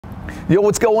Yo,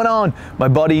 what's going on? My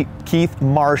buddy Keith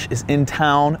Marsh is in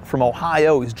town from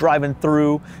Ohio. He's driving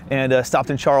through and stopped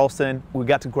in Charleston. We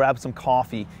got to grab some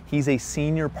coffee. He's a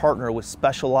senior partner with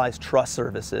Specialized Trust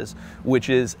Services, which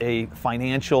is a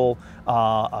financial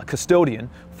custodian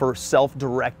for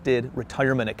self-directed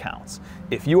retirement accounts.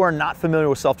 If you are not familiar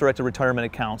with self-directed retirement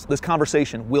accounts, this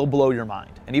conversation will blow your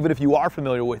mind. And even if you are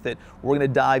familiar with it, we're going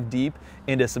to dive deep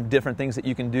into some different things that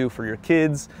you can do for your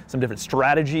kids, some different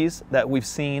strategies that we've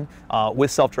seen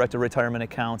with self-directed retirement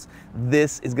accounts.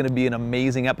 This is going to be an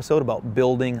amazing episode about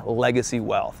building legacy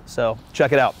wealth. So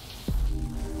check it out.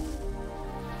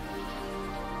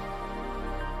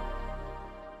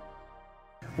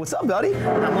 What's up, buddy?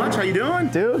 Not much. How you doing?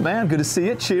 Dude, man, good to see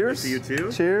you. Cheers. Good to see you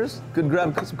too. Cheers. Good to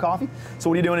grab some coffee. So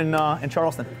what are you doing in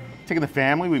Charleston? Taking the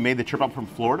family. We made the trip up from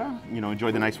Florida. You know,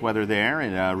 enjoyed the nice weather there,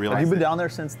 and realized. Have you been down there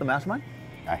since the mastermind?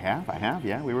 I have.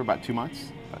 Yeah, we were about 2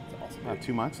 months. About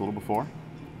 2 months, a little before.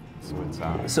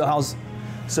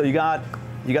 So you got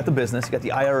the business, you got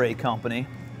the IRA company,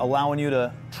 allowing you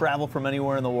to travel from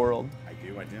anywhere in the world. I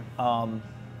do.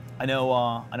 I know.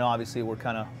 Obviously, we're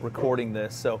kind of recording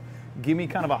this, so give me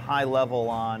kind of a high level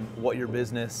on what your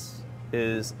business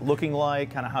is looking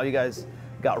like, kind of how you guys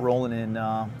got rolling in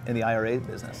the IRA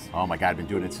business. Oh my God, I've been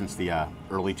doing it since the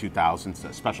early 2000s.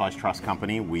 A specialized trust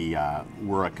company.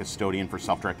 We're a custodian for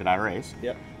self-directed IRAs.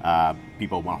 Yep.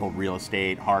 People want to hold real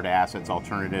estate, hard assets,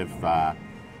 alternative.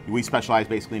 We specialize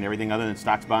basically in everything other than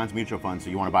stocks, bonds, mutual funds.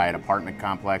 So you want to buy an apartment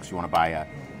complex, you want to buy a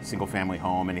single-family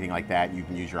home, anything like that, you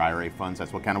can use your IRA funds.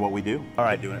 That's what we do. All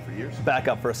right. I've been doing it for years. Back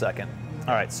up for a second.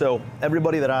 All right, so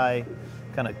everybody that I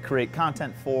kind of create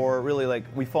content for, really, like,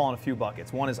 we fall in a few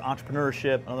buckets. One is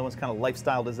entrepreneurship, another one's kind of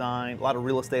lifestyle design, a lot of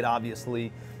real estate,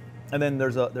 obviously, and then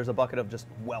there's a bucket of just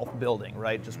wealth building,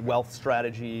 right? Just wealth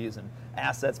strategies and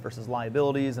assets versus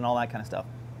liabilities and all that kind of stuff.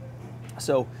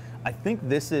 So I think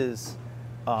this is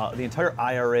the entire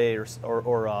IRA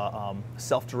or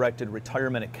self-directed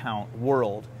retirement account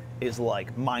world is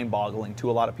like mind-boggling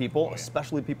to a lot of people,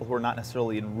 especially people who are not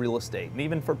necessarily in real estate. And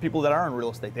even for people that are in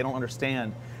real estate, they don't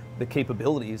understand the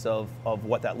capabilities of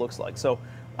what that looks like. So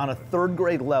on a third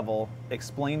grade level,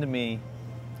 explain to me,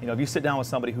 you know, if you sit down with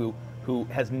somebody who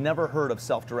has never heard of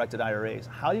self-directed IRAs,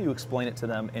 how do you explain it to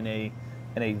them in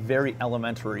a very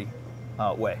elementary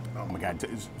way? Oh my God,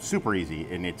 it's super easy,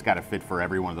 and it's got to fit for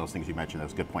every one of those things you mentioned. That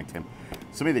was a good point, Tim.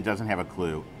 Somebody that doesn't have a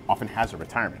clue often has a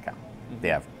retirement account. They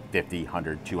have 50,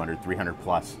 100, 200, 300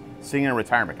 plus sitting in a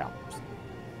retirement account.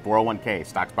 401k,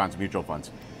 stocks, bonds, mutual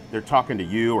funds. They're talking to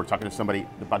you or talking to somebody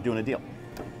about doing a deal.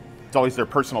 It's always their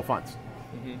personal funds.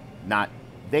 Not,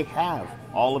 they have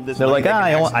all of this. They're like,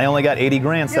 I only got 80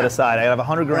 grand set aside. I have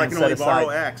 100 grand set aside. I can only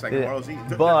borrow X, I can borrow Z.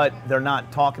 But they're not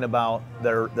talking about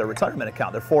their retirement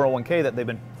account, their 401k that they've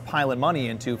been piling money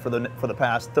into for the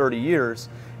past 30 years,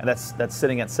 and that's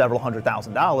sitting at several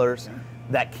 $100,000.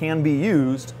 That can be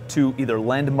used to either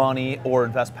lend money or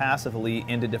invest passively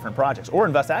into different projects, or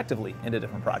invest actively into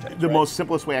different projects. The most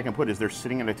simplest way I can put it is they're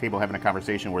sitting at a table having a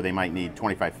conversation where they might need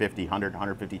 25, 50, 100,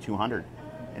 150, 200,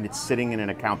 and it's sitting in an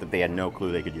account that they had no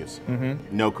clue they could use,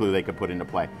 no clue they could put into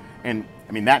play. And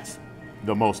I mean, that's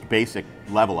the most basic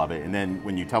level of it. And then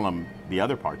when you tell them the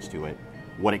other parts to it,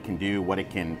 what it can do, what it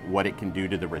can do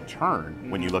to the return,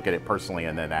 when you look at it personally,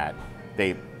 and then that,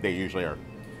 they usually are.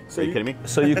 So are you kidding me?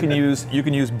 So you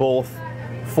can use both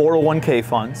 401k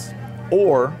funds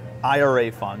or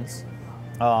IRA funds,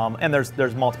 and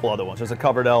there's multiple other ones. There's a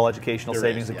Coverdell educational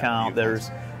savings account. There's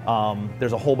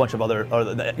a whole bunch of other.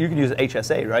 You can use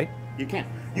HSA, right? You can.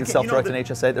 You can self-direct an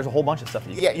HSA. There's a whole bunch of stuff.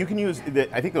 You can use.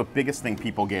 I think the biggest thing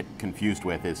people get confused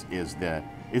with is that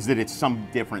it's some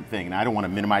different thing, and I don't want to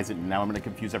minimize it. And now I'm going to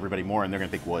confuse everybody more, and they're going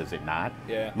to think, well, is it not?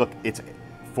 Yeah. Look, it's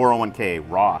 401k,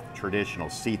 Roth, traditional,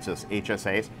 CETSAs,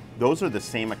 HSAs, those are the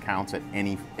same accounts at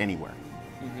anywhere.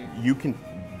 You can,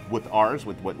 with ours,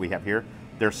 with what we have here,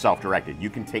 they're self-directed. You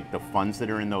can take the funds that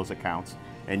are in those accounts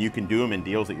and you can do them in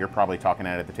deals that you're probably talking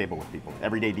at the table with people,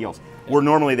 everyday deals, where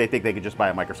normally they think they could just buy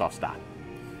a Microsoft stock,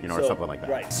 you know, or something like that.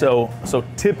 Right. So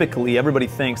typically everybody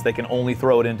thinks they can only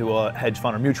throw it into a hedge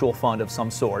fund or mutual fund of some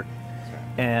sort.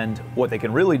 And what they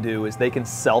can really do is they can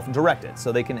self-direct it.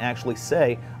 So they can actually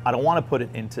say, I don't want to put it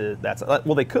into that.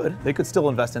 Well, they could still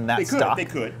invest in that stock. They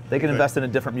could invest in a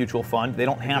different mutual fund. They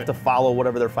don't have to follow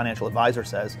whatever their financial advisor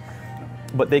says.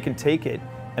 But they can take it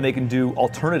and they can do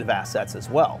alternative assets as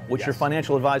well, which your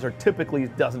financial advisor typically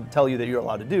doesn't tell you that you're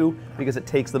allowed to do, because it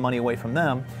takes the money away from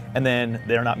them, and then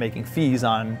they're not making fees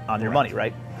on your money,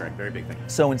 right? Correct, very big thing.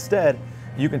 So instead,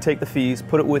 you can take the fees,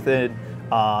 put it with an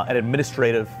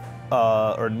administrator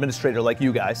like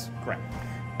you guys. Correct.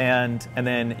 And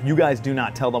then you guys do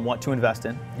not tell them what to invest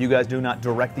in. You guys do not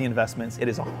direct the investments. It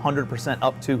is 100%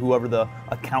 up to whoever the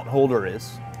account holder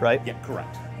is, right? Yeah,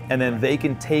 correct. And then they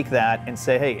can take that and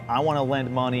say, hey, I want to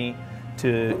lend money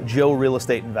to Joe real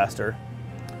estate investor.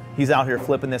 He's out here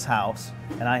flipping this house,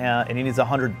 and he needs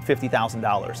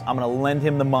 $150,000. I'm going to lend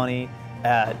him the money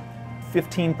at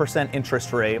 15%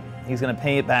 interest rate. He's going to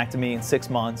pay it back to me in 6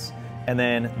 months, and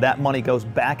then that money goes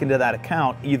back into that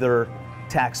account, either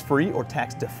tax-free or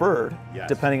tax-deferred, yes,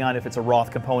 depending on if it's a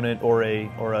Roth component or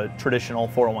a traditional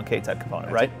 401k type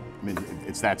component, right? I mean,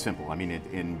 it's that simple. I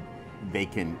mean, they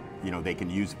can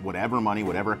use whatever money,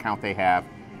 whatever account they have,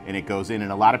 and it goes in.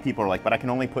 And a lot of people are like, but I can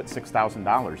only put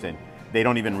 $6,000 in. They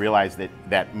don't even realize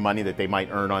that money that they might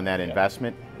earn on that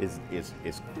investment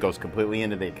goes completely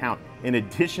into the account, in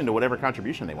addition to whatever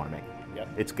contribution they want to make.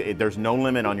 Yep. There's no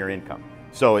limit on your income.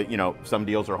 So, some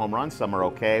deals are home runs, some are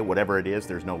okay, whatever it is,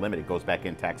 there's no limit. It goes back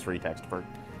in tax-free, tax-deferred.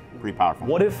 Pretty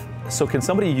powerful. So can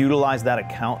somebody utilize that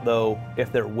account though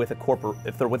if they're with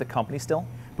a company still?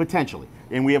 Potentially.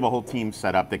 And we have a whole team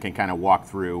set up that can kind of walk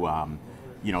through,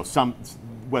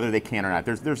 whether they can or not.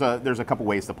 There's a couple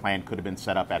ways the plan could have been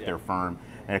set up at their firm,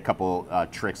 and a couple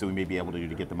tricks that we may be able to do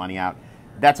to get the money out.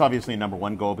 That's obviously number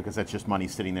one goal, because that's just money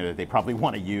sitting there that they probably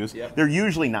want to use. Yep. They're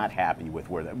usually not happy with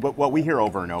but what we hear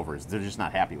over and over is they're just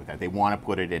not happy with that. They want to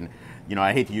put it in,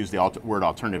 I hate to use the word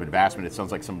alternative investment. It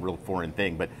sounds like some real foreign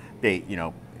thing, but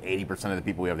 80% of the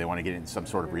people we have, they want to get into some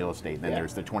sort of real estate, and then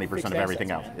there's the 20% of everything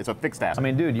else. It's a fixed asset. I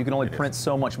mean, dude, you can only print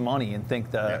so much money and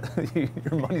think that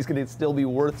your money's going to still be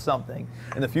worth something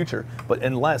in the future, but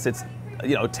unless it's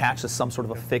attached to some sort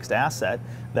of a fixed asset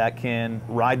that can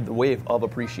ride the wave of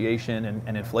appreciation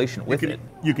and inflation with it.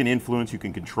 You can influence, you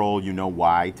can control,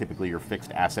 why typically your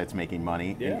fixed assets making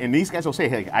money. Yeah. And these guys will say,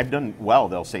 hey, I've done well,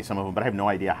 they'll say, some of them, but I have no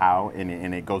idea how, and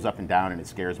it goes up and down, and it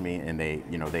scares me, and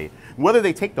they whether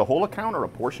they take the whole account or a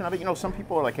portion of it, some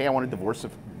people are like, hey, I want to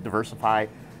diversify,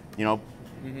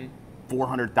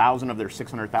 400,000 of their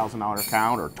 $600,000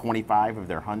 account, or 25 of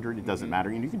their 100, it doesn't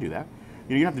matter, you can do that.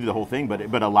 You don't have to do the whole thing,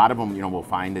 but a lot of them, will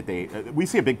find that we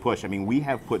see a big push. I mean, we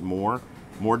have put more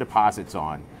deposits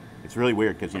on. It's really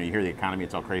weird because, you hear the economy,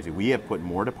 it's all crazy. We have put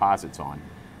more deposits on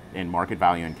in market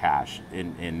value and cash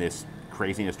in this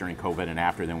craziness during COVID and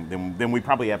after than we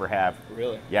probably ever have.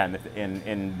 Really? Yeah,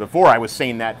 and before I was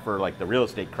saying that for like the real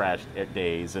estate crash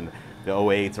days and the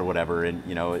 08s or whatever, and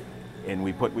and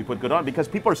we put good on because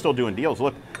people are still doing deals.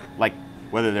 Look, like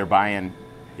whether they're buying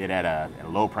it at a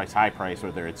low price, high price, or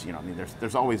whether it's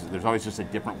there's always just a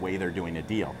different way they're doing a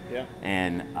deal. Yeah.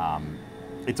 And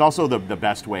it's also the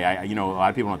best way. A lot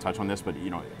of people don't touch on this, but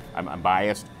I'm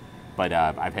biased, but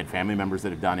I've had family members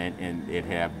that have done it, and it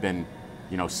have been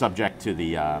subject to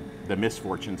the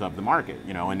misfortunes of the market.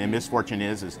 And the misfortune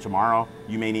is tomorrow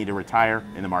you may need to retire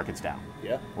and the market's down.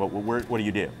 Yeah. What do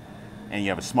you do? And you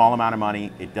have a small amount of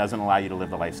money, it doesn't allow you to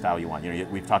live the lifestyle you want.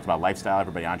 We've talked about lifestyle,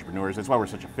 everybody, entrepreneurs, that's why we're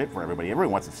such a fit for everybody.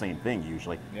 Everyone wants the same thing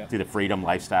usually, through the freedom,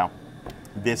 lifestyle.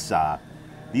 These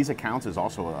accounts is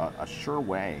also a sure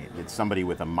way that somebody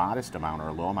with a modest amount or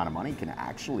a low amount of money can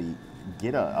actually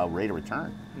get a rate of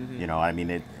return.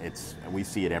 Mm-hmm. We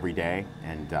see it every day.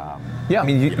 And yeah, I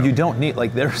mean, you don't need,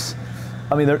 there's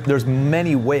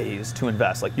many ways to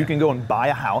invest. Like you can go and buy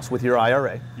a house with your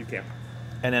IRA. You can.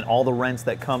 And then all the rents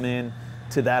that come in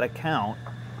to that account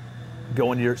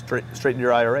go into straight into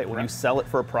your IRA. When you sell it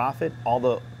for a profit, all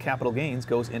the capital gains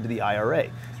goes into the IRA.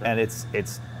 Right. And it's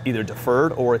either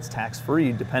deferred or it's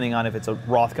tax-free, depending on if it's a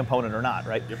Roth component or not,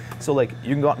 right? Yep. So you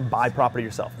can go out and buy property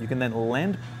yourself. You can then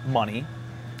lend money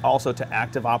also to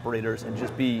active operators and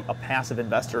just be a passive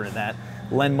investor in that.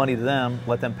 Lend money to them,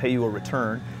 let them pay you a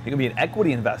return. You can be an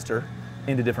equity investor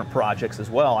into different projects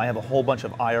as well. I have a whole bunch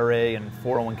of IRA and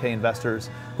 401k investors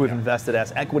who have invested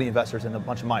as equity investors in a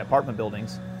bunch of my apartment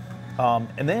buildings.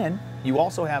 And then you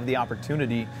also have the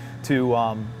opportunity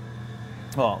to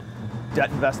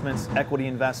debt investments, equity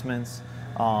investments,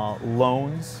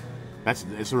 loans.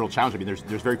 It's a real challenge. I mean,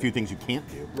 there's very few things you can't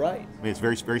do. Right. I mean, it's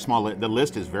very small. The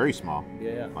list is very small.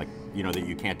 Yeah. That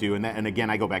you can't do. And again,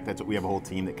 I go back. We have a whole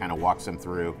team that kind of walks them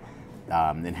through.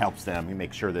 And helps them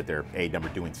make sure that they're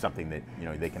doing something that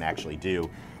they can actually do.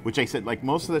 Which I said,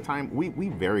 most of the time, we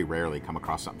very rarely come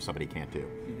across something somebody can't do.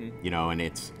 Mm-hmm.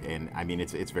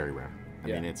 It's very rare.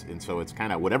 So it's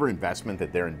kind of whatever investment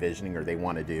that they're envisioning or they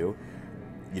want to do,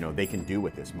 they can do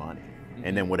with this money. Mm-hmm.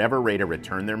 And then whatever rate of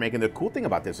return they're making. The cool thing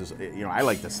about this is, I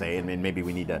like to say, and maybe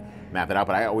we need to map it out,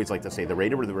 but I always like to say the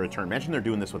rate of the return. Imagine they're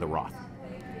doing this with a Roth.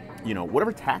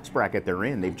 Whatever tax bracket they're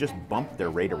in, they've just bumped their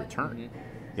rate of return. Mm-hmm.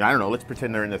 I don't know, let's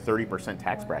pretend they're in the 30%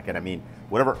 tax bracket.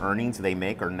 Whatever earnings they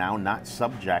make are now not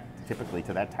subject typically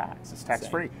to that tax. It's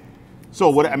tax-free. So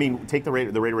what I mean, take the rate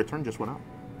of return just went up.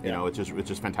 You know, it's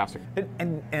just fantastic.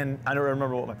 And I don't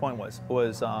remember what my point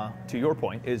was to your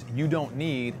point, is you don't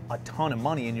need a ton of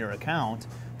money in your account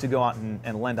to go out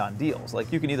and lend on deals.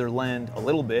 Like, you can either lend a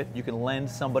little bit, you can lend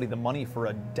somebody the money for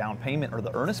a down payment or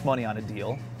the earnest money on a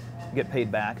deal, get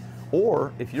paid back,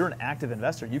 or if you're an active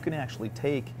investor, you can actually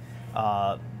take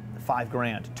 $5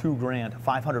 grand, $2 grand,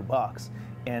 $500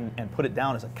 and put it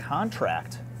down as a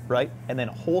contract, right? And then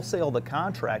wholesale the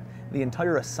contract. The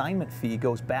entire assignment fee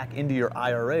goes back into your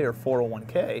IRA or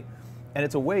 401k. And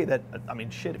it's a way that, I mean,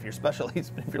 shit, if you're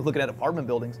if you're looking at apartment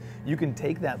buildings, you can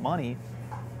take that money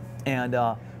and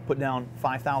put down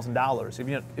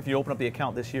 $5,000. If you open up the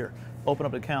account this year, open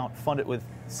up an account, fund it with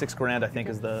 $6 grand, I think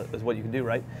is what you can do,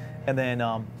 right? And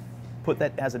then put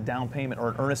that as a down payment or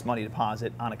an earnest money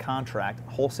deposit on a contract,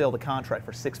 wholesale the contract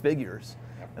for 6 figures,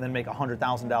 and then make a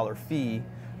 $100,000 fee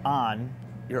on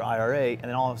your IRA, and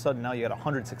then all of a sudden now you got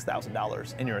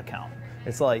 $106,000 in your account.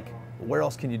 It's like, where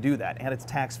else can you do that? And it's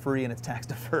tax free and it's tax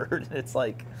deferred. It's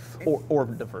like, or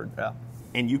deferred, yeah.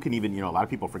 And you can even, a lot of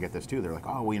people forget this too. They're like,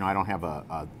 oh, well, I don't have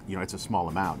it's a small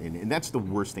amount. And that's the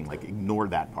worst thing, like, ignore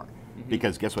that part.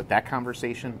 Because guess what? That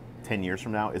conversation 10 years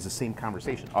from now is the same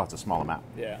conversation. Oh, it's a small amount.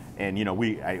 Yeah. And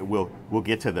we'll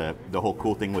get to the whole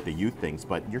cool thing with the youth things,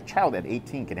 but your child at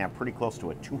 18 can have pretty close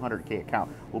to a 200K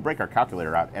account. We'll break our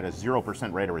calculator out at a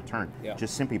 0% rate of return,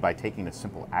 just simply by taking a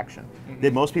simple action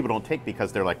that most people don't take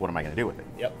because they're like, what am I going to do with it?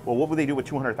 Yep. Well, what would they do with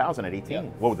 200,000 at 18?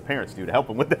 What would the parents do to help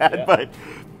them with that? Yeah. But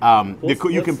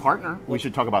you can partner. We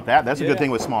should talk about that. That's a good thing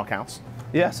with small accounts.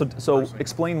 Yeah, so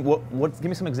explain give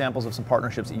me some examples of some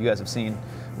partnerships that you guys have seen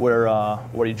where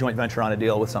you joint venture on a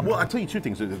deal with someone. Well, I'll tell you two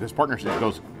things. This partnership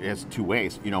has two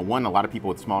ways. One, a lot of people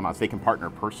with small amounts, they can partner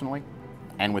personally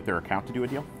and with their account to do a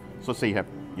deal. So let's say you have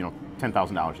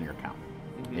 $10,000 in your account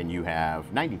and you have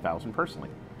 $90,000 personally.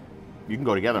 You can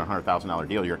go together on a $100,000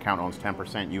 deal. Your account owns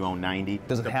 10%, you own 90%.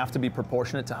 Does it have to be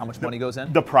proportionate to how much money goes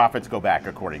in? The profits go back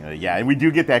accordingly, yeah. And we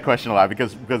do get that question a lot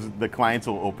because the clients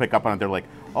will pick up on it. They're like,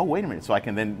 oh, wait a minute, so I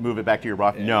can then move it back to your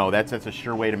Roth? Yeah. No, that's a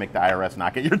sure way to make the IRS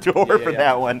knock at your door for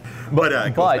that one. But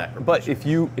if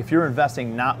you're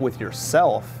investing not with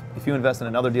yourself, if you invest in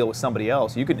another deal with somebody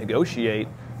else, you could negotiate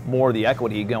more of the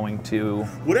equity going to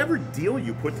whatever deal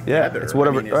you put together. Yeah, it's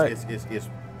whatever. Right.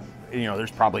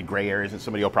 There's probably gray areas, and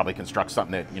somebody will probably construct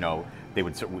something that they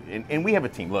would. And we have a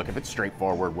team. Look, if it's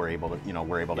straightforward, we're able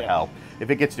to help. If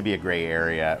it gets to be a gray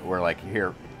area, we're like,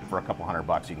 here for a couple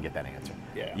 $100, you can get that answer.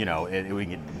 Yeah. And we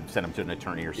can send them to an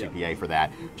attorney or CPA for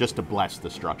that, just to bless the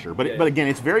structure. But again,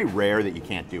 it's very rare that you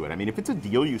can't do it. I mean, if it's a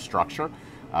deal you structure,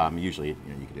 usually you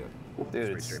can do it. Dude, it's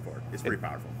pretty straightforward. It's pretty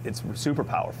powerful. It's super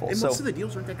poewful. And most of the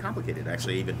deals aren't that complicated,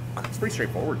 actually. Even it's pretty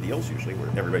straightforward deals usually, where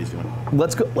everybody's doing it.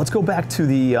 Let's go back to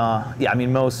the I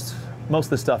mean, most of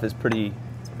the stuff is pretty.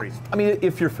 I mean,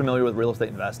 if you're familiar with real estate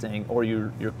investing, or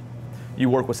you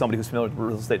work with somebody who's familiar with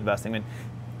real estate investing, I mean,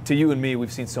 to you and me,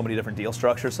 we've seen so many different deal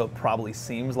structures, so it probably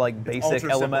seems like basic,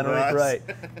 elementary, right?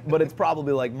 But it's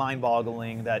probably like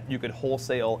mind-boggling that you could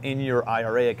wholesale in your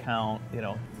IRA account,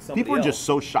 People are just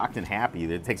so shocked and happy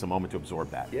that it takes a moment to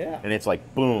absorb that. Yeah. And it's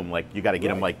like, boom, like you got to get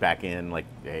them like back in, like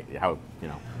how.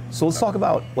 So let's talk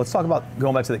about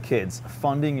going back to the kids,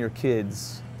 funding your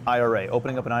kids' IRA,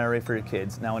 opening up an IRA for your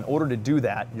kids. Now, in order to do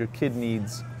that, your kid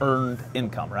needs earned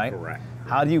income, right? Correct.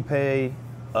 How do you pay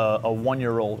a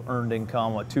 1-year-old earned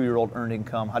income, a 2-year-old earned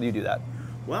income? How do you do that?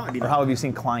 Well, I mean, or how have you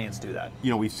seen clients do that?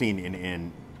 We've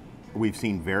seen we've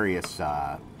seen various.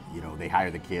 They hire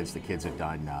the kids. The kids have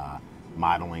done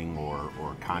modeling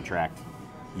or contract,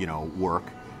 work.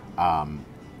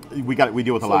 We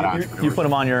deal with a lot of entrepreneurs. You put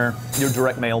them on your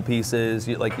direct mail pieces.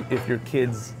 Like if your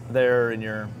kid's there and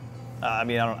you're. I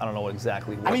don't know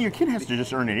exactly. I mean, your kid has to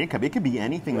just earn an income. It could be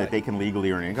anything that they can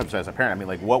legally earn income. So as a parent, I mean,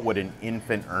 like, what would an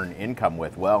infant earn income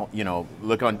with? Well,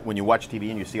 look when you watch TV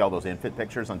and you see all those infant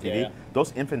pictures on TV.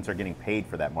 Those infants are getting paid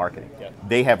for that marketing. Yeah.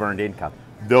 They have earned income.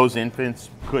 Those infants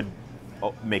could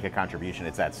make a contribution.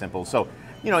 It's that simple. So,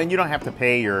 and you don't have to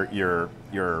pay your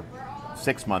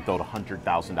 6-month-old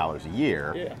 $100,000 a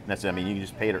year. Yeah. That's, I mean, you can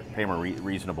just pay them a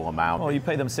reasonable amount. Well, you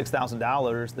pay them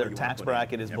 $6,000. Their tax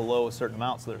bracket is below a certain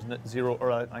amount, so there's zero,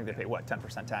 or I think they pay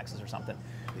 10% taxes or something.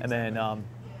 Exactly. And then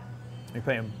you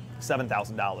pay them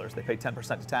 $7,000. They pay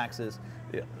 10% to taxes.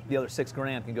 The other $6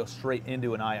 grand can go straight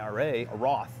into an IRA, a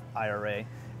Roth IRA,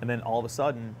 and then all of a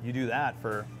sudden you do that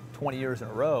for 20 years in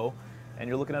a row, and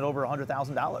you're looking at over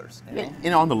 $100,000.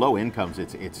 And on the low incomes,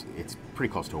 it's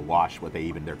pretty close to a wash what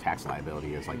their tax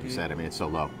liability is, like you said. I mean, it's so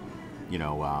low,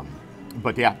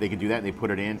 but yeah, they can do that. And they put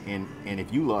it in, and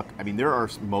if you look, I mean, there are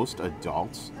most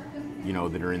adults you know,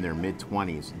 that are in their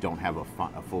mid-20s don't have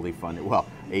a fully funded, well,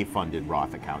 a funded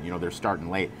Roth account. You know, they're starting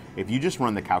late. If you just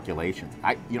run the calculations,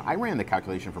 I ran the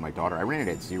calculation for my daughter. I ran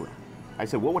it at 0. I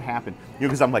said, what would happen? You know,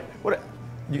 because I'm like, what?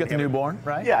 You got the newborn,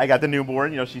 right? Yeah, I got the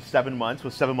newborn. You know, she's 7 months.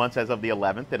 Was 7 months as of the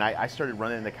 11th, and I started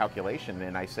running the calculation,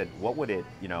 and I said, what would it,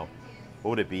 you know,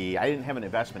 what would it be? I didn't have an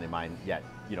investment in mind yet,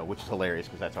 you know, which is hilarious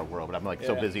because that's our world. But I'm like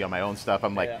so busy on my own stuff.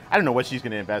 I'm like, I don't know what she's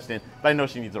going to invest in, but I know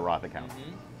she needs a Roth account.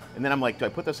 And then I'm like, do I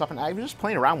put this up? And I was just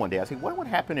playing around one day. I said, what would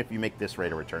happen if you make this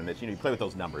rate of return? This, you know, you play with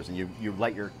those numbers and you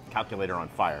light your calculator on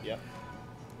fire. Yep.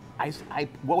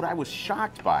 What I was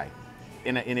shocked by,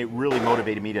 and it really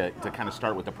motivated me to kind of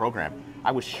start with the program.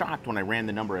 I was shocked when I ran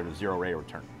the number at a 0 rate of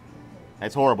return.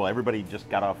 It's horrible. Everybody just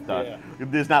got off the,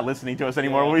 is not listening to us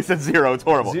anymore. When we said 0, it's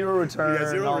horrible. 0 return. Yeah,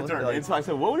 0 return. And so I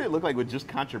said, what would it look like with just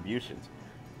contributions?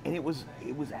 And it was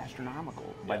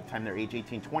astronomical by the time they're age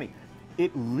 18, 20.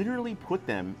 It literally put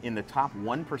them in the top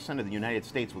 1% of the United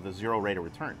States with a 0 rate of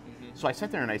return. So I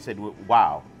sat there and I said,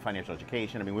 wow, financial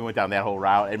education. I mean, we went down that whole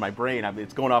route. In my brain,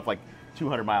 it's going off like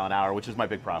 200 mile an hour, which is my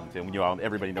big problem, Tim. You know,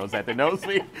 everybody knows that. That knows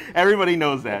me. Everybody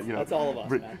knows that. You know, that's all of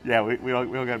us, man. Yeah, we all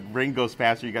got, brain goes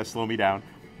faster. You got to slow me down.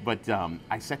 But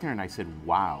I sat there and I said,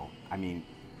 wow. I mean,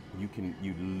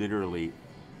 you literally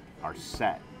are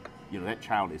set. You know, that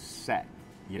child is set.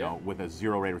 You know, with a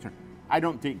 0 rate of return. I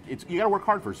don't think you got to work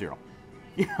hard for 0.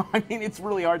 You know, I mean, it's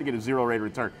really hard to get a 0 rate of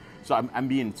return. So I'm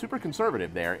being super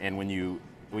conservative there. And when you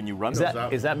run those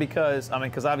up, is that because, I mean,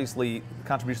 because obviously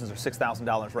contributions are $6,000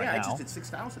 right now. Yeah, I just did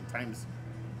 6,000 times.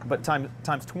 But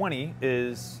times 20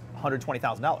 is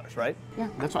 $120,000, right? Yeah,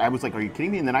 that's why I was like, are you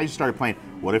kidding me? And then I just started playing.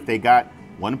 What if they got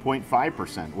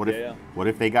 1.5%? What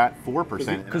if they got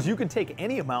 4%? Because you can take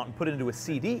any amount and put it into a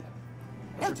CD,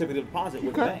 a certificate of deposit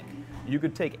with the bank. You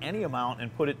could take any amount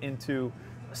and put it into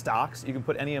stocks. You can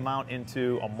put any amount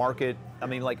into a market. I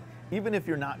mean, like, even if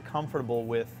you're not comfortable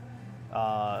with,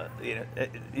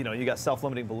 you know, you got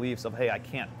self-limiting beliefs of, hey, I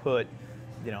can't put,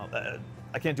 you know,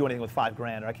 I can't do anything with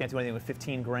 $5,000 or I can't do anything with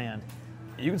 $15,000.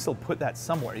 You can still put that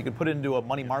somewhere. You can put it into a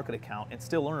money market account and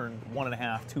still earn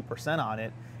 1.5%, 2% on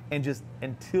it, and just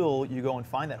until you go and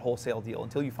find that wholesale deal,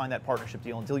 until you find that partnership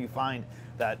deal, until you find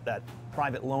that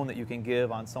private loan that you can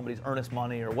give on somebody's earnest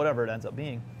money or whatever it ends up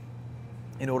being,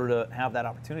 in order to have that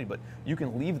opportunity. But you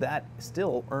can leave that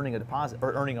still earning a deposit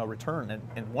or earning a return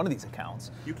in one of these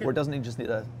accounts, where it doesn't just need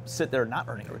to sit there not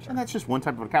earning a return. And that's just one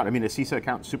type of account. I mean, a CISA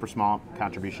account, super small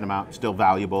contribution amount, still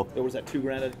valuable. What was that,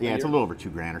 $2,000? Yeah, it's a little over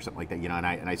 $2,000 or something like that. You know, and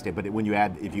I stay. But when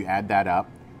if you add that up,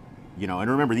 you know,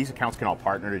 and remember, these accounts can all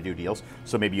partner to do deals.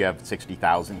 So maybe you have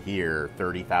 60,000 here,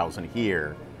 30,000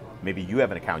 here. Maybe you have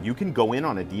an account. You can go in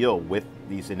on a deal with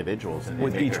these individuals.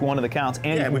 With each one of the accounts.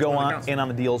 And you can go in on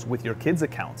the deals with your kids'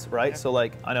 accounts, right? Yeah. So,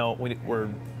 like, I know we're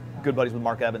good buddies with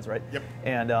Mark Evans, right? Yep.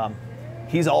 And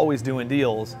he's always doing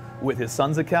deals with his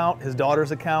son's account, his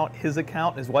daughter's account, his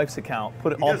account, his wife's account,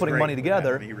 putting money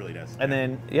together. Yeah, he really does. And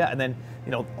then,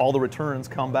 you know, all the returns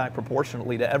come back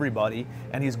proportionately to everybody,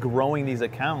 and he's growing these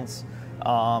accounts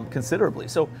considerably.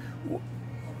 So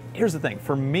here's the thing.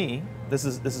 For me, this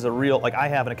is a real, like, I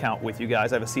have an account with you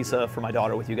guys. I have a CISA for my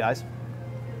daughter with you guys.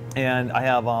 And I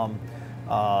have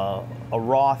a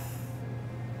Roth,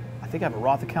 I think I have a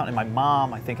Roth account, and my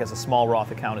mom, I think, has a small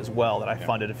Roth account as well that I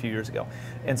funded a few years ago.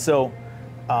 And so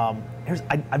I'm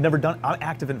an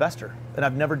active investor, and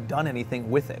I've never done anything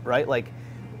with it, right? Like,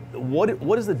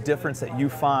 what is the difference that you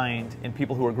find in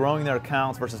people who are growing their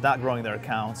accounts versus not growing their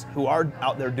accounts, who are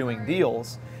out there doing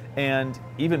deals? And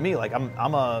even me, like,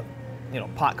 I'm a, you know,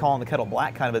 pot calling the kettle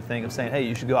black kind of a thing of saying, hey,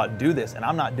 you should go out and do this, and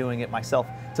I'm not doing it myself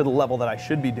to the level that I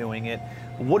should be doing it.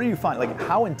 What do you find? Like,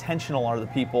 how intentional are the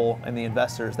people and the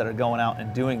investors that are going out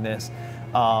and doing this?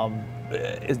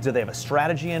 Do they have a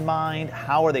strategy in mind?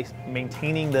 How are they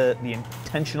maintaining the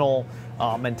intentional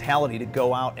mentality to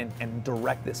go out and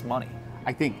direct this money?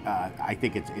 I think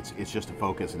it's just a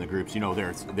focus in the groups. You know,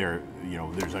 there's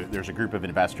a group of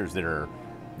investors that are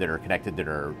connected, that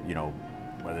are, you know,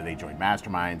 whether they join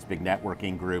masterminds, big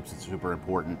networking groups. It's super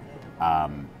important.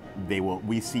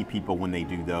 We see people when they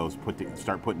do those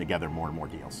start putting together more and more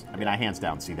deals. I mean, I hands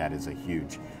down see that as a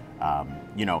huge.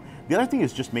 You know, the other thing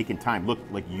is just making time. Look,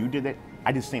 like you did it,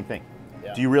 I did the same thing.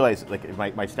 Yeah. Do you realize?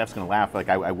 Like, my staff's gonna laugh. Like,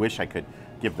 I wish I could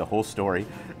give the whole story.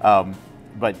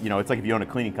 But, you know, it's like if you own a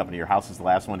cleaning company, your house is the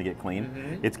last one to get cleaned.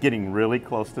 Mm-hmm. It's getting really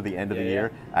close to the end of the year.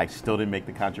 I still didn't make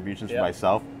the contributions for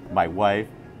myself, my wife,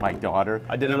 my daughter.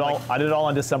 I did it all. I did it all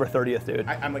on December 30th, dude.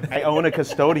 I'm like, I own a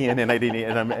custodian, and I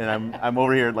didn't. And I'm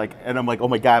over here like, and I'm like, oh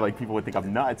my god, like people would think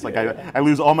I'm nuts. Like I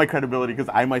lose all my credibility because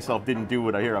I myself didn't do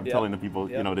what I hear I'm telling the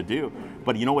people, you know, to do.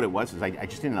 But you know what it was is I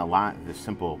just didn't allot the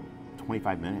simple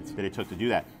 25 minutes that it took to do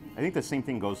that. I think the same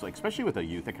thing goes, like, especially with the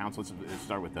youth accounts. Let's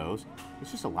start with those.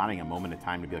 It's just allowing a moment of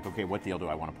time to be like, okay, what deal do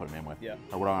I want to put them in with? Yeah.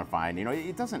 Or what do I want to find? You know,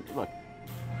 it doesn't, look.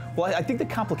 Well, I think the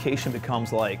complication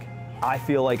becomes like, I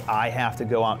feel like I have to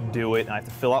go out and do it, and I have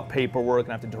to fill out paperwork,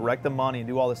 and I have to direct the money and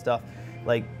do all this stuff.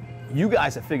 Like, you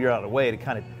guys have figured out a way to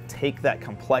kind of take that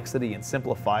complexity and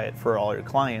simplify it for all your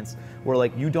clients, where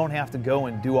like you don't have to go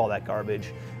and do all that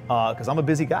garbage, because I'm a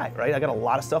busy guy, right? I got a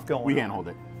lot of stuff going on. We handhold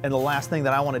it. And the last thing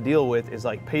that I want to deal with is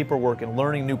like paperwork and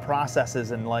learning new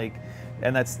processes, and like,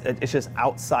 and it's just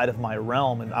outside of my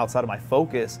realm and outside of my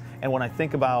focus. And when I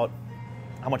think about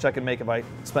how much I can make if I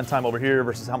spend time over here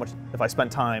versus how much if I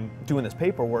spend time doing this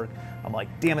paperwork, I'm like,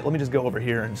 damn it, let me just go over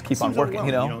here and just keep on working.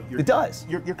 You know, it does.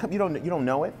 You don't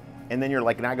know it, and then you're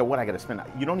like, and I go, what I got to spend?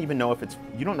 You don't even know if it's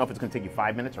going to take you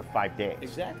 5 minutes or 5 days.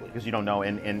 Exactly. Because you don't know,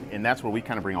 and that's where we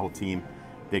kind of bring a whole team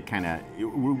that kind of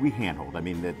we handhold. I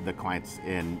mean, the clients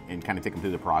and kind of take them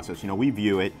through the process. You know, we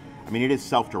view it. I mean, it is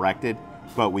self-directed,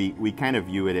 but we kind of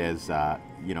view it as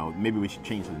you know, maybe we should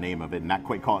change the name of it and not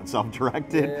quite call it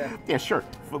self-directed. Yeah, sure.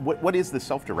 What is the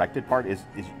self-directed part is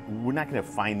we're not going to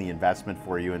find the investment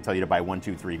for you and tell you to buy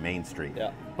 123 Main Street.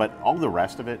 Yeah. But all the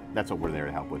rest of it, that's what we're there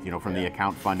to help with. You know, from the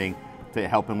account funding to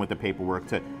helping with the paperwork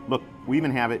to, look, we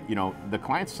even have it, you know, the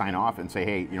clients sign off and say,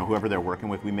 hey, you know, whoever they're working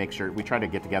with, we try to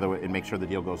get together and make sure the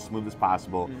deal goes smooth as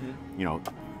possible, you know,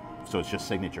 so it's just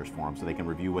signatures for them so they can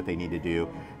review what they need to do.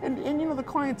 And you know, the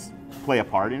clients play a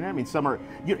part in it. I mean, some are,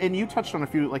 and you touched on a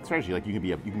few, like strategy, like you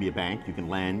can be a bank, you can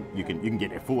lend, you can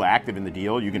get full active in the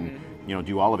deal, you can, you know,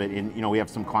 do all of it. And you know, we have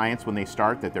some clients when they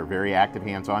start that they're very active,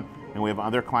 hands-on, and we have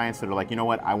other clients that are like, you know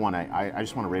what, I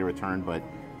just want a rate of return, but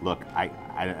look,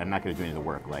 I'm not going to do any of the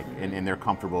work, like, and they're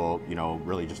comfortable, you know,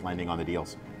 really just lending on the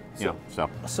deals, you know, so.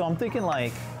 So I'm thinking,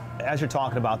 like, as you're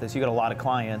talking about this, you got a lot of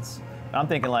clients, and I'm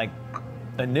thinking, like,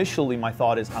 initially my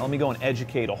thought is, let me go and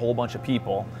educate a whole bunch of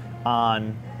people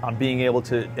on being able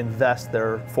to invest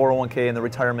their 401k and the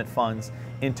retirement funds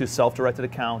into self-directed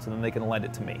accounts, and then they can lend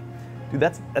it to me. Dude,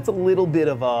 that's a little bit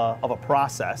of a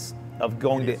process of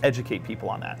going to educate people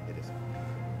on that. It is.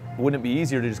 Wouldn't it be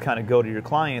easier to just kind of go to your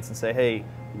clients and say, hey,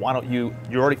 why don't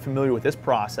you're already familiar with this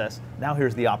process, now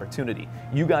here's the opportunity.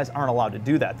 You guys aren't allowed to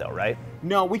do that though, right?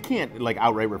 No, we can't, like,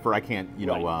 outright refer. I can't, you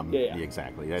know, right. Yeah,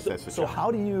 exactly. That's the so how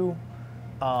do you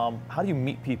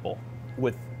meet people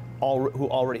who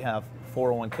already have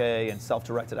 401k and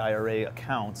self-directed IRA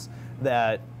accounts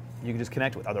that you can just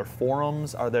connect with? Are there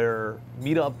forums? Are there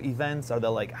meetup events? Are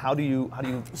there, like, how do you?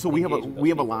 So we have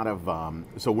a lot of.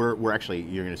 So we're actually,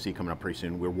 you're going to see coming up pretty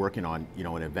soon. We're working on, you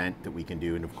know, an event that we can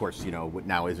do, and of course, you know,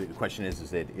 now the question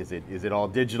is it all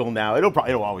digital now?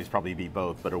 It'll always probably be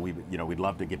both, but we'd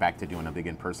love to get back to doing a big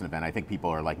in-person event. I think people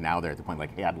are like, now they're at the point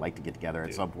like, hey, I'd like to get together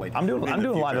at some point. I'm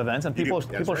doing live events, and people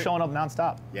are showing up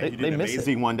nonstop. Yeah, you did an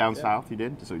amazing one down south. You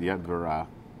did. So yeah,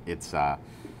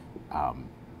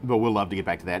 but we'll love to get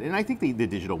back to that. And I think the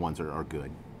digital ones are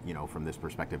good, you know, from this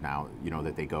perspective now, you know,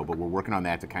 that they go. But we're working on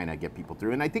that to kind of get people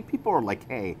through. And I think people are like,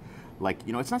 hey, like,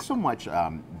 you know, it's not so much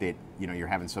that, you know, you're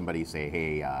having somebody say,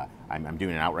 hey, I'm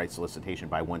doing an outright solicitation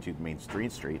by 123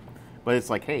 Main Street. But it's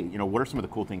like, hey, you know, what are some of the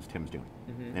cool things Tim's doing?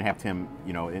 And have Tim,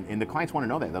 you know, and the clients want to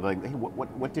know that. They're like, hey,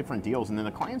 what different deals? And then the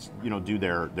clients, you know, do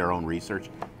their own research,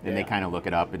 and they kind of look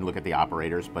it up and look at the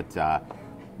operators. But,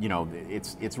 you know,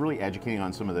 it's really educating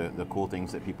on some of the cool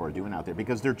things that people are doing out there,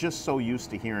 because they're just so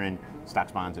used to hearing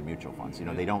stocks, bonds, and mutual funds. You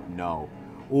know, they don't know,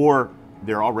 or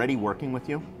they're already working with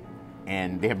you,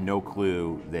 and they have no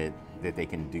clue that they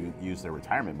can use their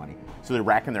retirement money. So they're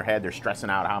racking their head, they're stressing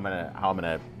out how I'm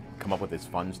gonna come up with these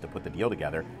funds to put the deal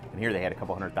together. And here they had a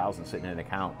couple $100,000 sitting in an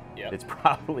account that's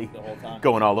probably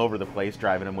going all over the place,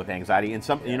 driving them with anxiety. And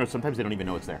you know, sometimes they don't even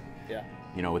know it's there. Yeah.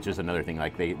 You know, which is another thing.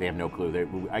 Like they have no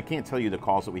clue. I can't tell you the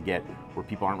calls that we get where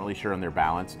people aren't really sure on their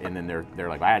balance, and then they're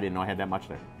like, I didn't know I had that much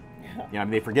there. Yeah. You know, I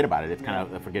mean, they forget about it. It's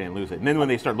kind of forget it and lose it. And then when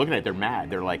they start looking at it, they're mad.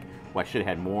 They're like, well, I should have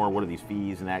had more. What are these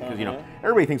fees and that? Because you know,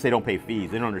 everybody thinks they don't pay fees.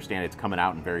 They don't understand it's coming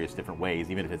out in various different ways,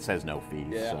 even if it says no fees.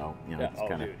 Yeah. So you know, it's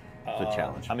kind of a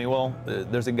challenge. I mean, well,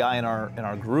 there's a guy in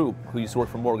our group who used to work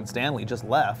for Morgan Stanley, just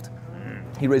left.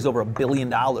 He raised over $1 billion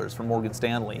from Morgan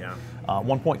Stanley,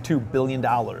 $1.2 billion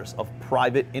of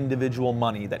private individual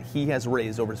money that he has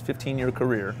raised over his 15-year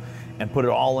career, and put it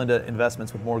all into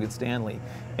investments with Morgan Stanley.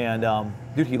 And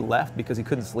dude, he left because he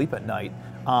couldn't sleep at night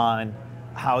on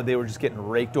how they were just getting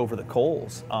raked over the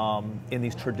coals in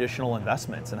these traditional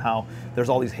investments, and how there's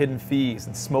all these hidden fees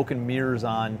and smoke and mirrors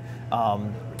on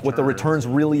what the returns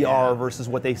really are versus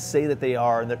what they say that they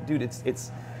are. And dude,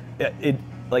 it's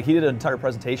like, he did an entire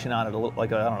presentation on it,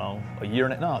 like, I don't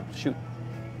know,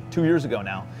 2 years ago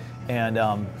now.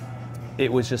 And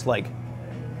it was just like,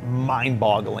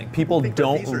 mind-boggling. People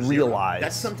don't realize.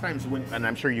 That's sometimes when, and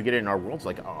I'm sure you get it in our worlds.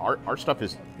 Like our stuff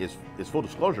is full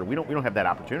disclosure. We don't have that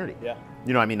opportunity. Yeah.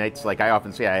 You know, I mean, it's like I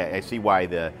often say, I see why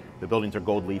the buildings are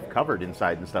gold leaf covered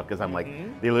inside and stuff, because I'm like,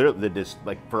 they literally, they're just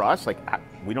like, for us, like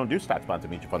we don't do stock sponsored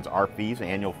mutual funds. Our fees,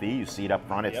 annual fee, you see it up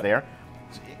front, it's there.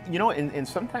 You know, and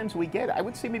sometimes we get, I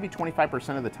would say maybe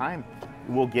 25% of the time,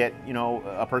 we'll get, you know,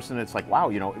 a person that's like, wow,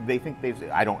 you know, they think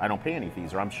I don't pay any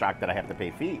fees, or I'm shocked that I have to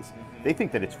pay fees. They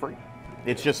think that it's free.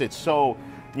 It's just, it's so,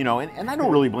 you know, and I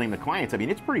don't really blame the clients. I mean,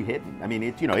 it's pretty hidden. I mean,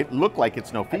 it, you know, it looked like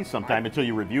it's no fees sometime until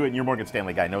you review it, and your Morgan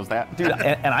Stanley guy knows that. Dude,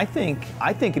 and I think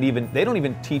it even, they don't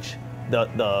even teach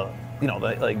the you know,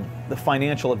 the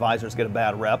financial advisors get a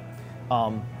bad rep,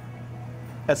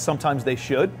 as sometimes they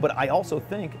should, but I also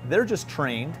think they're just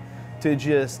trained to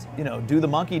just, you know, do the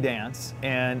monkey dance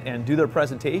and do their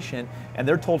presentation, and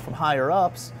they're told from higher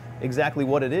ups exactly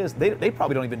what it is. They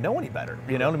probably don't even know any better.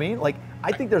 You know what I mean? Like,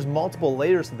 I think there's multiple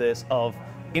layers to this of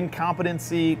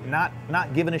incompetency, not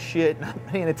giving a shit, not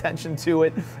paying attention to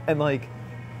it, and like,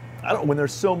 I don't know, when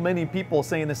there's so many people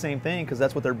saying the same thing because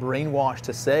that's what they're brainwashed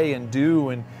to say and do,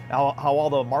 and how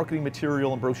all the marketing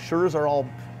material and brochures are all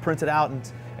printed out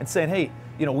and saying, hey,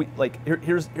 you know,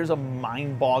 here's a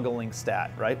mind-boggling stat,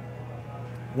 right?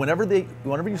 Whenever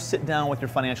you sit down with your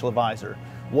financial advisor,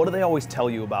 what do they always tell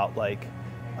you about, like,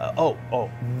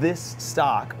 this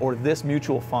stock or this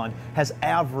mutual fund has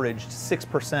averaged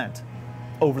 6%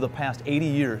 over the past 80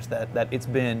 years that it's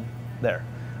been there,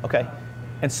 okay?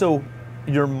 And so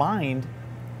your mind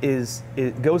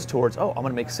it goes towards, I'm going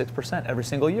to make 6% every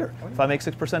single year. If I make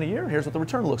 6% a year, here's what the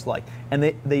return looks like. And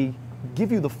they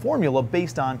give you the formula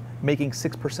based on making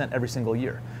 6% every single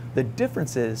year. The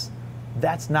difference is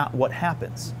that's not what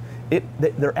happens.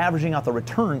 They're averaging out the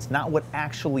returns, not what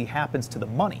actually happens to the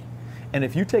money. And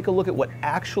if you take a look at what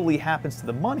actually happens to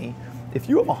the money, if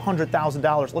you have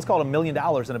 $100,000, let's call it $1 million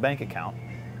in a bank account,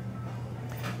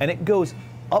 and it goes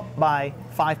up by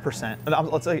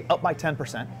 5%, let's say up by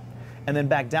 10%, and then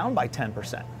back down by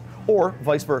 10%, or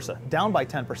vice versa, down by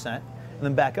 10%, and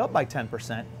then back up by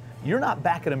 10%, you're not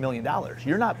back at $1 million.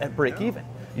 You're not at break even.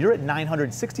 You're at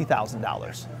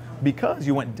 $960,000 because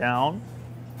you went down,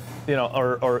 you know,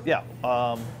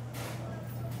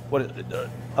 what is it?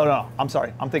 Oh no, I'm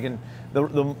sorry. I'm thinking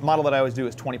the model that I always do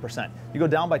is 20%. You go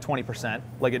down by 20%,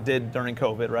 like it did during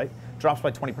COVID, right? Drops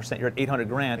by 20%, you're at 800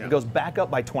 grand. Yeah. It goes back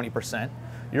up by 20%,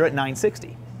 you're at 960.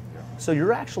 Yeah. So you're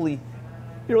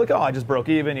like, I just broke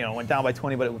even, you know, went down by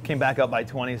 20, but it came back up by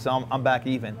 20, so I'm back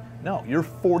even. No, you're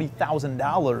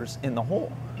 $40,000 in the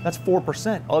hole. That's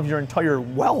 4% of your entire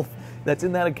wealth that's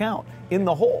in that account, in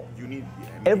the hole.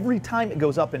 Every time it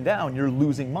goes up and down, you're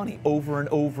losing money over and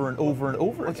over and over and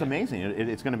over again. It's amazing.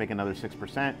 It's going to make another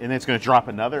 6%, and it's going to drop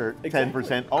another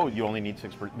 10%. Oh, you only need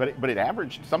 6%. But it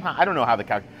averaged somehow. I don't know how the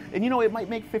calc. And you know, it might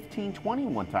make 15, 20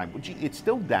 one time, but it's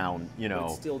still down. You know,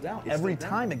 it's still down. Every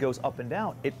time it goes up and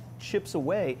down, it chips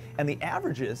away, and the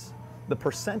averages. The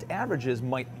percent averages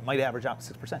might average out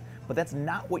to 6%, but that's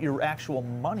not what your actual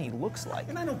money looks like.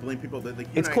 And I don't blame people that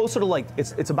it's closer to like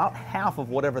it's about half of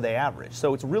whatever they average.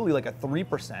 So it's really like a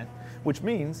 3%, which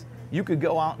means you could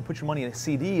go out and put your money in a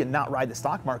CD and not ride the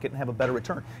stock market and have a better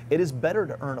return. It is better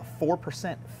to earn a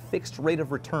 4% fixed rate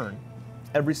of return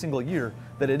every single year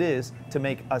than it is to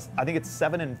make I think it's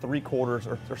 7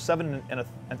 3/4 or 7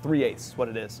 3/8 what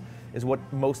it is what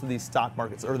most of these stock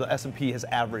markets or the S&P has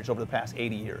averaged over the past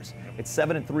 80 years. It's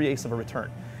 7 3/8 of a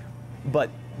return, but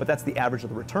that's the average of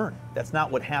the return. That's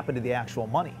not what happened to the actual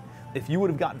money. If you would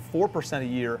have gotten 4% a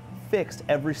year fixed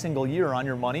every single year on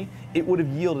your money, it would have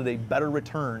yielded a better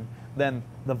return than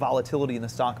the volatility in the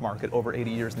stock market over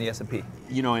 80 years in the S&P.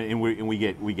 You know, and we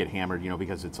get hammered, you know,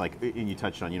 because it's like, and you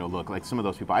touched on, you know, look, like some of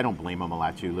those people, I don't blame them a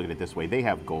lot too. Look at it this way: they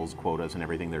have goals, quotas, and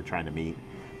everything they're trying to meet.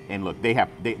 And look,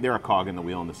 they're a cog in the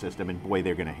wheel in the system, and boy,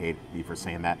 they're going to hate me for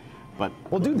saying that. But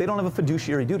well, dude, they don't have a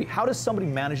fiduciary duty. How does somebody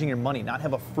managing your money not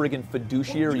have a friggin'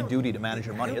 fiduciary duty to manage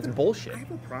your money? It's bullshit. I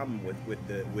have a problem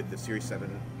with the Series 7,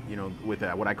 you know, with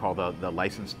what I call the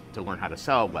license to learn how to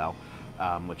sell well,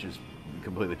 which is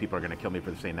completely, people are going to kill me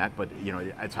for saying that, but you know,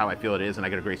 it's how I feel it is. And I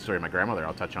got a great story of my grandmother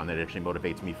I'll touch on that actually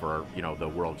motivates me for, you know, the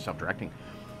world of self-directing.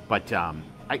 But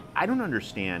I don't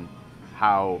understand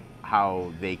how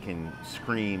they can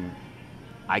scream,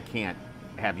 I can't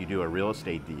have you do a real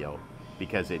estate deal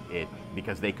because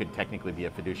because they could technically be a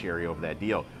fiduciary over that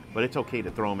deal, but it's okay to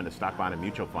throw them in a stock, bond, and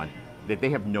mutual fund that they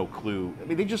have no clue. I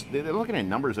mean, they're looking at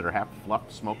numbers that are half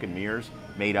fluff, smoke and mirrors,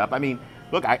 made up. I mean,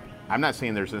 look, I'm not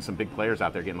saying there's some big players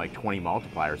out there getting like 20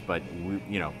 multipliers, but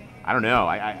you know, I don't know.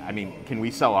 I mean, can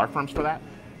we sell our firms for that?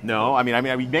 No, I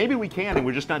mean, maybe we can, and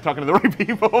we're just not talking to the right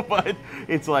people. But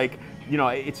it's like, you know,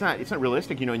 it's not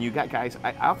realistic, you know. And you got guys.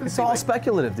 I often It's say, all like,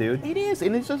 speculative, dude. it is,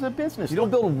 and it's just a business. You don't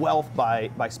build wealth by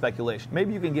speculation.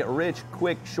 Maybe you can get rich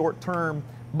quick, short term,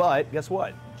 but guess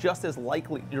what? Just as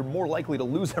likely, you're more likely to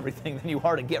lose everything than you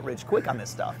are to get rich quick on this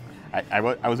stuff. I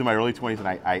was in my early 20s, and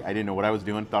I didn't know what I was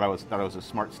doing. Thought I was a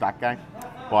smart stock guy.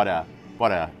 Bought a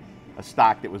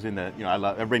stock that was in the, you know,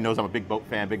 everybody knows I'm a big boat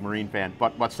fan, big marine fan.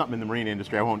 Bought something in the marine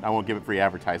industry. I won't give it free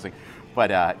advertising,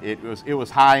 but it was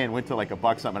high and went to like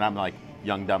 $1 something. And I'm like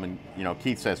young, dumb, and you know,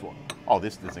 Keith says, well, oh,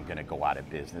 this isn't going to go out of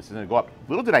business. It's going to go up.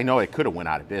 Little did I know it could have went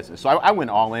out of business. So I went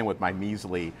all in with my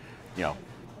measly, you know,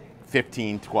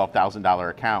 $15,000, $12,000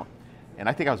 account, and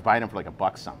I think I was buying them for like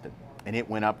 $1 something, and it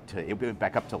went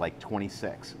back up to like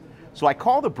 26. So I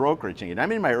called the brokerage, and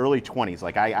I'm in my early 20s.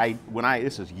 Like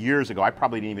this is years ago, I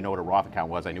probably didn't even know what a Roth account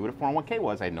was. I knew what a 401k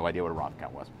was. I had no idea what a Roth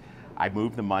account was. I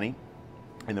moved the money,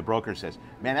 and the broker says,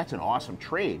 "Man, that's an awesome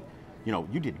trade. You know,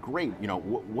 you did great. You know,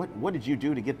 what did you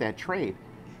do to get that trade?"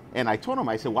 And I told him,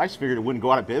 I said, "Well, I just figured it wouldn't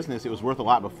go out of business. It was worth a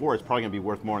lot before. It's probably going to be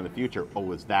worth more in the future." Oh,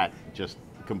 was that just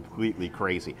completely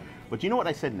crazy? But you know what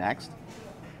I said next?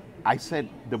 I said,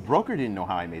 the broker didn't know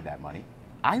how I made that money.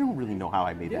 I don't really know how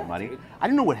I made that money. Dude. I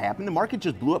didn't know what happened. The market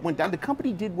just blew up, went down. The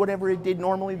company did whatever it did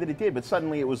normally that it did, but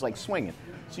suddenly it was like swinging.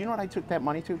 So you know what I took that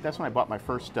money to? That's when I bought my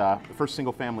first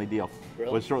single family deal.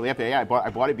 Really? Was shortly after. Yeah, I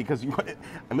bought it because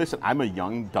and listen, I'm a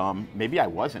young, dumb, maybe I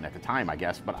wasn't at the time, I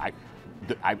guess, but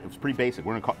it was pretty basic.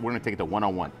 We're gonna take it to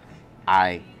 101.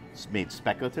 I made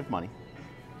speculative money.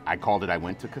 I called it, I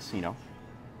went to casino.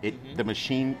 The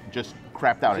machine just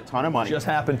crapped out a ton of money. Just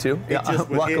happened to. It just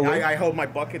was, luckily. I held my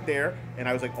bucket there, and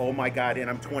I was like, "Oh my God!" And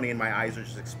I'm 20, and my eyes are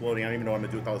just exploding. I don't even know what I'm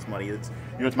gonna do with all this money. It's,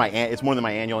 you know, it's more than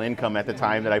my annual income at the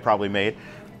time that I probably made.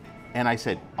 And I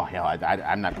said, "Oh hell,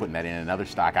 I'm not putting that in another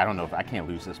stock. I don't know if I can't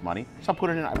lose this money." So I put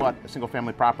it in. I bought a single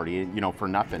family property, you know, for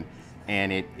nothing.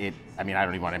 And it I mean, I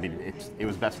don't even want. I mean, it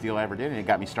was the best deal I ever did, and it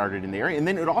got me started in the area. And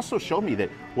then it also showed me that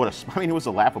I mean, it was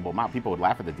a laughable amount. People would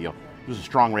laugh at the deal. It was a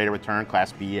strong rate of return,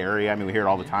 Class B area. I mean, we hear it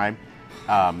all the time.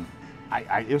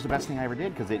 It was the best thing I ever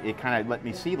did because it kind of let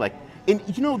me see, like, and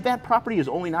you know, that property has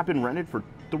only not been rented for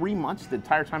 3 months the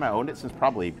entire time I owned it, since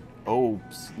probably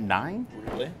 2009.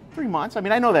 Really? 3 months. I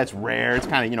mean, I know that's rare. It's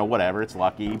kind of, you know, whatever. It's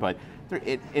lucky, but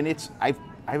I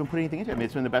haven't put anything into it. I mean,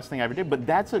 it's been the best thing I ever did. But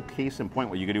that's a case in point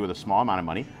what you could do with a small amount of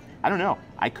money. I don't know.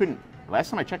 I couldn't.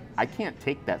 Last time I checked, I can't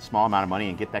take that small amount of money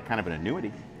and get that kind of an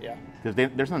annuity. Yeah. Because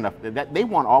there's not enough. They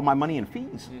want all my money in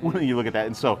fees when you look at that.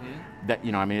 And so that,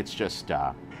 you know, I mean, it's just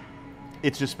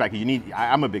speculative.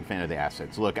 I'm a big fan of the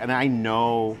assets. Look, and I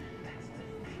know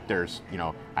there's, you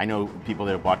know, I know people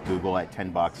that have bought Google at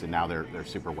 $10 and now they're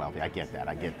super wealthy. I get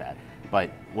that.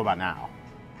 But what about now?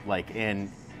 Like,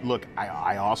 and look,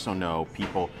 I also know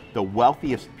people, the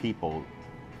wealthiest people,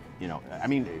 you know, I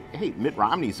mean, hey, Mitt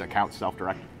Romney's account's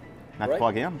self-directed. Not to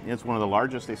plug him. It's one of the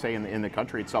largest, they say, in the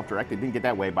country. It's self-directed. Didn't get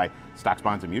that way by stocks,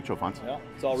 bonds, and mutual funds. Yeah,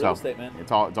 it's all real estate, man.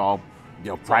 It's all you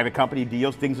know, private company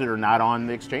deals, things that are not on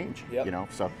the exchange. Yep. You know,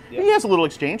 so he has a little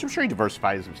exchange. I'm sure he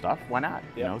diversifies some stuff. Why not?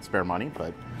 Yep. You know, it's spare money,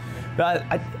 but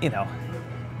you know,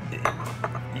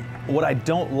 what I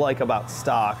don't like about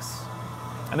stocks,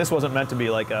 and this wasn't meant to be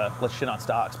like a let's shit on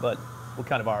stocks, but we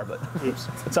kind of are, but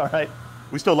it's all right.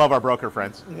 we still love our broker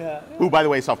friends. Yeah. Who, by the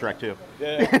way, self-direct too.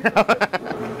 Yeah.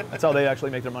 That's how they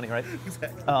actually make their money, right?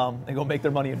 Exactly. They go make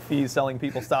their money in fees selling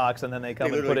people stocks, and then they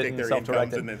come and put it in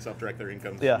self-directed. And then self-direct their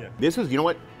incomes. Yeah. This is, you know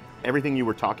what? Everything you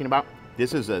were talking about,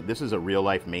 this is a real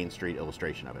life Main Street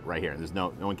illustration of it right here. There's no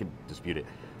one can dispute it.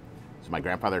 So my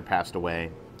grandfather had passed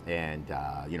away, and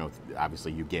you know,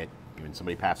 obviously you get, when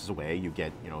somebody passes away, you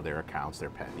get, you know, their accounts,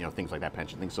 their you know, things like that,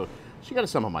 pension things. So she got a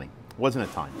sum of money. Wasn't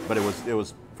a ton, but it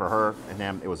was for her and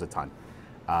him. It was a ton.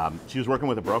 She was working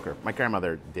with a broker. My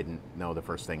grandmother didn't know the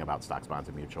first thing about stocks, bonds,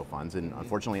 and mutual funds, and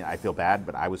unfortunately, I feel bad,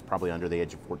 but I was probably under the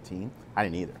age of 14. I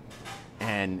didn't either,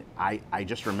 and I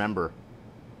just remember,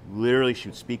 literally, she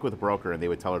would speak with a broker, and they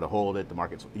would tell her to hold it. The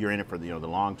markets, you're in it for the, you know, the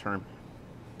long term.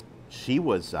 She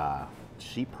was.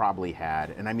 She probably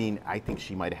had, and I mean, I think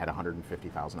she might have had a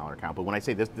 $150,000 account. But when I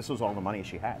say this was all the money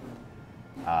she had.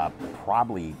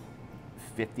 Probably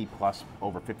 50 plus,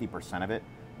 over 50% of it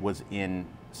was in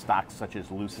stocks such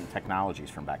as Lucent Technologies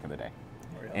from back in the day.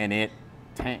 Oh, yeah. And it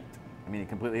tanked. I mean, it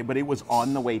completely, but it was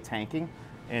on the way tanking.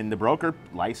 And the broker,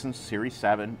 licensed, Series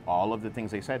 7, all of the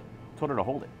things they said, told her to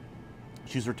hold it.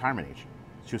 She's retirement age.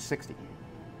 She was 60.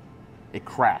 It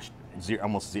crashed,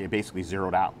 basically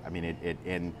zeroed out. I mean,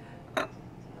 and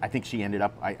I think she ended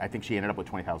up. I think she ended up with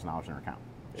 $20,000 in her account.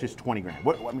 She's 20 grand.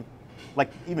 What I mean,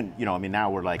 like, even, you know, I mean, now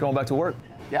we're like going back to work.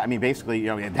 Yeah, I mean, basically, you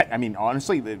know, I mean,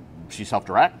 honestly, she's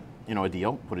self-direct. you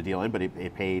know, put a deal in, but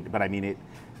it paid. But I mean,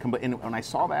 and when I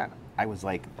saw that, I was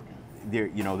like,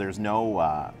 there's no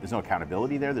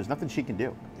accountability there. There's nothing she can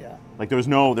do. Yeah. Like there was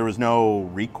no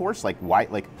recourse. Like why?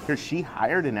 Like here, she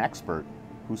hired an expert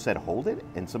who said hold it,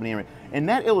 and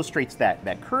that illustrates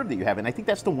that curve that you have. And I think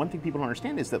that's the one thing people don't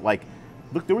understand is that, like,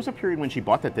 look, there was a period when she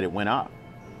bought that it went up.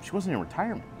 She wasn't in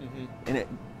retirement, and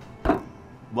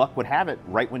luck would have it,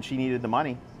 right when she needed the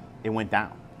money, it went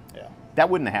down. Yeah. That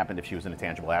wouldn't have happened if she was in a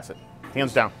tangible asset.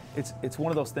 Hands down. It's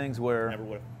one of those things where Never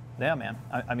would have. Yeah, man.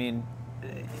 I mean,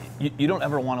 you don't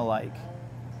ever want to, like,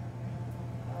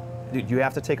 dude, you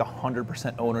have to take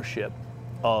 100% ownership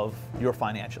of your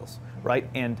financials, right?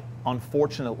 And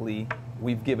unfortunately,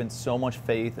 we've given so much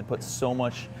faith and put so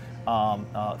much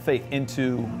faith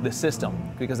into the system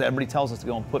because everybody tells us to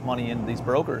go and put money into these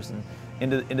brokers and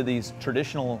into these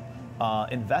traditional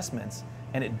investments,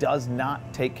 and it does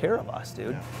not take care of us,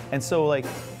 dude. Yeah. And so, like,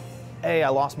 I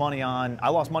lost money on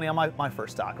my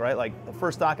first stock, right? Like the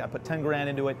first stock, I put 10 grand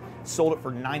into it, sold it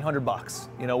for $900,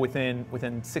 you know,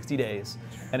 within 60 days,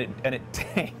 and it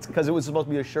tanked because it was supposed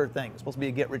to be a sure thing. It was supposed to be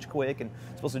a get rich quick and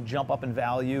supposed to jump up in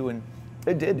value, and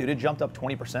it did, dude. It jumped up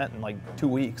 20% in like 2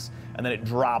 weeks, and then it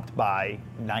dropped by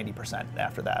 90%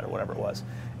 after that, or whatever it was.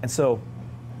 And so,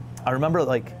 I remember,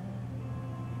 like,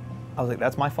 I was like,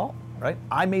 that's my fault. Right?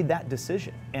 I made that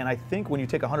decision. And I think when you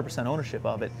take 100% ownership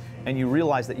of it and you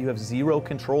realize that you have zero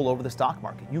control over the stock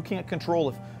market, you can't control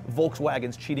if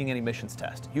Volkswagen's cheating an emissions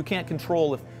test. You can't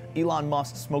control if Elon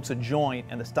Musk smokes a joint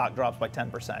and the stock drops by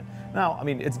 10%. Now, I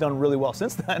mean, it's done really well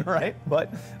since then, right?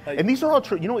 But and these are all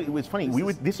true. You know, it was funny.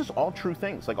 This is all true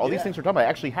things. Like all these things we're talking about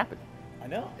actually happened. I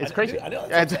know. It's crazy. I know.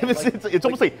 It's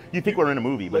almost like you think we're in a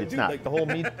movie, but it's not. Like the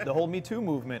whole Me Too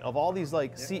movement of all these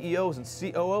like CEOs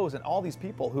and COOs and all these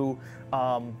people who,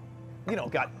 you know,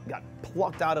 got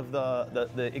plucked out of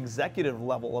the executive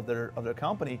level of their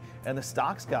company, and the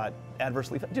stocks got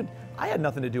adversely affected. Dude, I had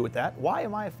nothing to do with that. Why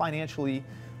am I financially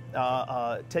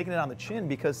taking it on the chin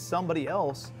because somebody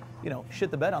else, you know,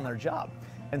 shit the bed on their job?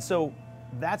 And so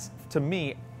that's, to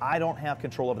me, I don't have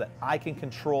control over that. I can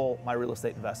control my real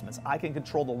estate investments. I can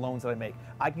control the loans that I make.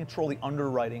 I can control the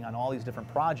underwriting on all these different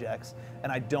projects,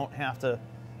 and I don't have to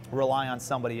rely on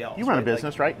somebody else. You run a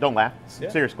business, right? Don't laugh. Yeah.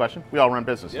 Serious question. We all run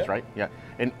businesses, Yeah. right? Yeah.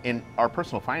 And our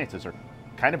personal finances are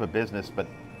kind of a business, but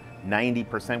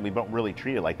 90% we don't really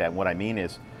treat it like that. And what I mean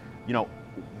is, you know,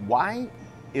 why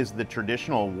is the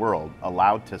traditional world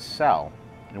allowed to sell,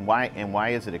 and why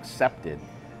is it accepted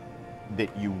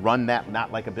that you run that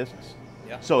not like a business?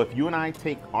 Yeah. So if you and I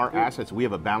take our assets, we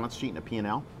have a balance sheet and a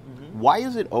P&L. Why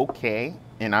is it okay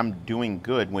and I'm doing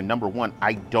good when, number one,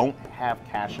 I don't have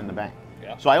cash in the bank?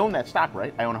 Yeah. So I own that stock,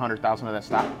 right? I own 100,000 of that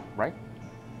stock, right?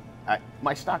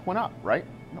 My stock went up, right?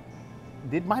 No.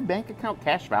 Did my bank account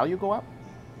cash value go up?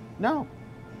 No.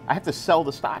 I have to sell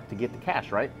the stock to get the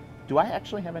cash, right? Do I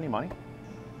actually have any money?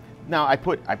 Now I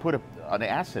put an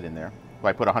asset in there. Do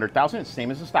I put 100,000? It's the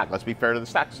same as the stock. Let's be fair to the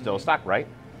stock. It's still a stock, right?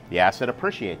 The asset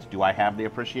appreciates. Do I have the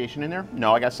appreciation in there?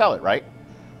 No, I got to sell it, right?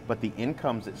 But the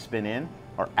incomes that spin in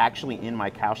are actually in my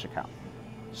cash account.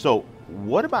 So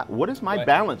what is my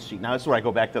balance sheet? Now this is where I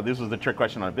go back to, this was the trick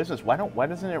question on a business. Why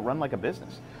doesn't it run like a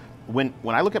business? When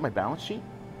I look at my balance sheet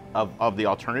of the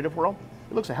alternative world,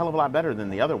 it looks a hell of a lot better than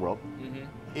the other world.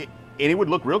 It would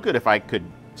look real good if I could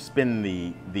spin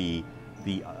the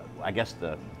I guess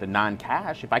the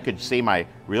non-cash. If I could say my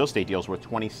real estate deals were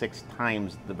 26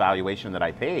 times the valuation that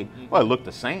I paid, well, it looked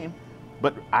the same.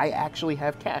 But I actually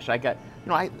have cash. I got, you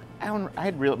know, I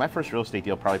had my first real estate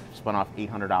deal probably spun off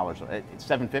 $800. It's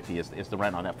 $750 is the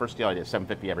rent on that first deal I did.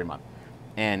 $750 every month,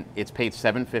 and it's paid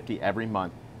 $750 every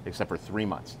month except for 3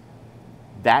 months.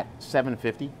 That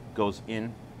 $750 goes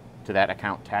in to that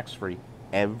account tax-free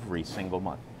every single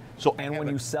month. So, and when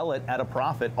you sell it at a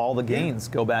profit, all the gains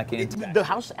go back in. The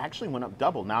house actually went up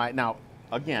double. Now,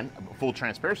 again, full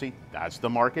transparency, that's the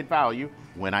market value.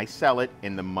 When I sell it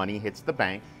and the money hits the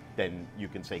bank, then you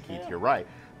can say, Keith, you're right.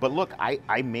 But look,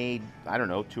 I made, I don't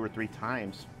know, 2 or 3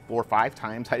 times, 4 or 5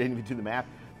 times. I didn't even do the math.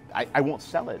 I won't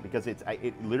sell it because it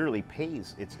literally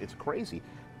pays. It's crazy.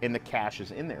 And the cash is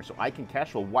in there. So I can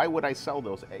cash flow. Why would I sell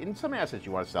those? In some assets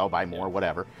you want to sell, buy more,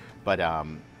 whatever. But,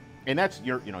 and that's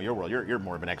your world. You're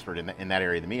more of an expert in that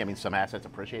area than me. I mean, some assets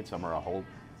appreciate, some are a hold,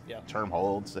 term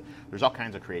holds. There's all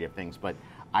kinds of creative things. But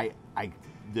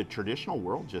the traditional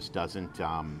world just doesn't.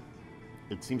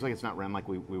 It seems like it's not run like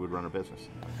we would run a business.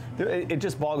 It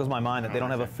just boggles my mind that they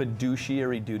don't have a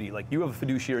fiduciary duty. Like, you have a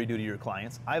fiduciary duty to your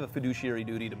clients. I have a fiduciary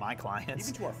duty to my clients.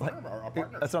 Even to our firm, our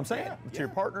partners. That's what I'm saying. To your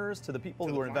partners, to the people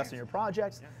who are investing in your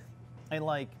projects. And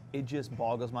like, it just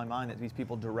boggles my mind that these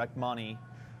people direct money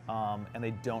and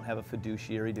they don't have a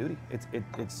fiduciary duty.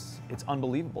 It's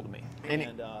unbelievable to me.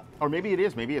 Or maybe it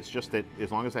is. Maybe it's just that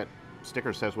as long as that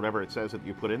sticker says whatever it says that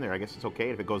you put in there, I guess it's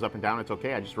okay. If it goes up and down, it's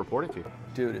okay. I just report it to you.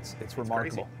 Dude, it's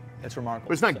remarkable. It's remarkable.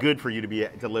 But it's not good for you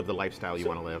to live the lifestyle you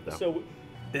want to live, though.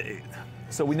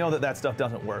 So we know that stuff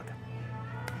doesn't work.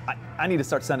 I need to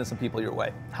start sending some people your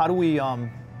way. How do we,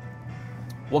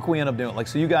 what can we end up doing? Like,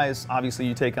 so you guys, obviously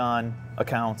you take on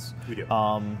accounts. We do.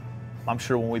 I'm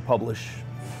sure when we publish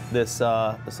this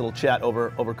little chat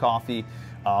over coffee,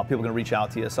 people are gonna reach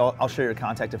out to you. So I'll share your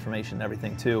contact information and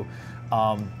everything too.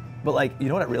 But like, you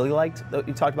know what I really liked?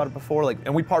 You talked about it before, like,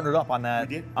 and we partnered up on that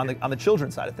on the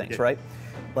children's side of things, right?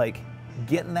 Like,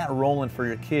 getting that rolling for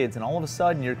your kids, and all of a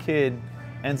sudden your kid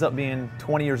ends up being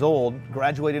 20 years old,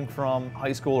 graduating from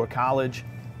high school or college,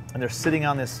 and they're sitting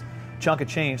on this chunk of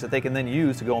change that they can then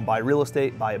use to go and buy real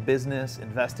estate, buy a business,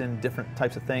 invest in different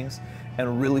types of things,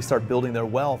 and really start building their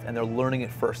wealth, and they're learning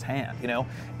it firsthand, you know?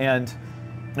 And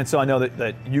so I know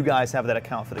that you guys have that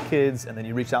account for the kids, and then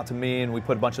you reached out to me, and we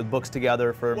put a bunch of books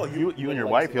together for... Well, you and your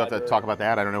wife, you'll have to talk about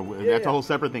that. I don't know. That's a whole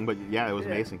separate thing, but yeah, it was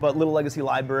amazing. But Little Legacy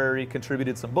Library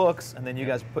contributed some books, and then you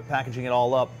guys put packaging it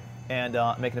all up and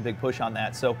making a big push on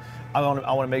that. So I want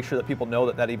to make sure that people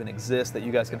know that even exists, that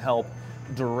you guys can help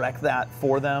direct that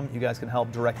for them. You guys can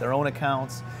help direct their own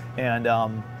accounts. And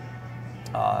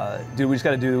dude, we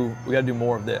gotta do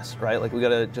more of this, right? Like, we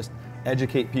gotta just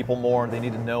educate people more. They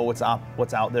need to know what's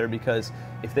out there, because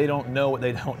if they don't know what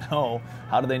they don't know,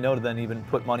 how do they know to then even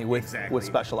put money with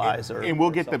Specialized? And we'll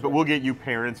get you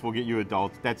parents, we'll get you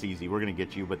adults. That's easy. We're going to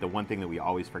get you. But the one thing that we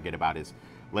always forget about is,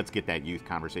 let's get that youth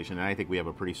conversation. And I think we have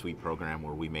a pretty sweet program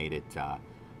where we made it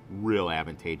real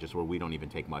advantageous, where we don't even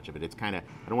take much of it. It's kind of,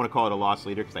 I don't want to call it a loss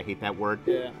leader because I hate that word.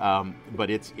 But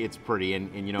it's pretty,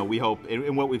 and you know, we hope,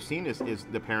 and what we've seen is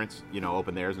the parents, you know,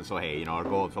 open theirs, and so hey, you know, our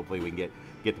goal is hopefully we can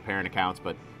get the parent accounts,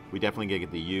 but we definitely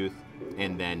get the youth,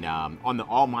 and then on the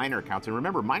all minor accounts. And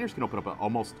remember, minors can open up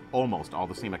almost all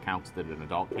the same accounts that an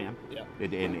adult can.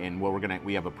 And what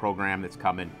we have a program that's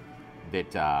coming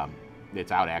that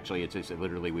it's out actually. It's just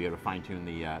literally we have to fine tune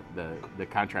the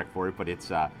contract for it, but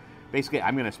it's basically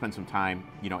I'm going to spend some time,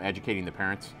 you know, educating the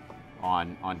parents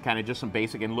on kind of just some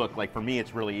basic. And look, like for me,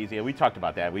 it's really easy. We talked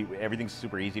about that. Everything's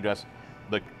super easy to us.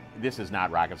 Look, this is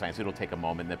not rocket science. It'll take a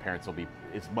moment. The parents will be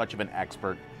as much of an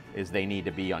expert as they need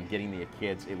to be on getting the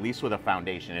kids, at least with a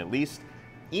foundation. At least,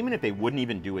 even if they wouldn't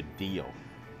even do a deal,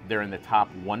 they're in the top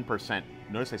 1%.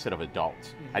 Notice I said of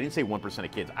adults. I didn't say 1%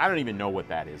 of kids. I don't even know what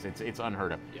that is. It's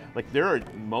unheard of. Like, there are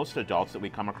most adults that we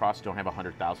come across don't have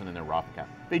 100,000 in their Roth account.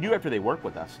 They do after they work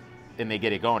with us and they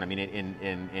get it going. I mean,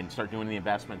 and start doing the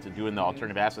investments and doing the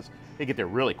alternative assets, they get there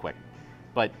really quick.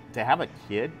 But to have a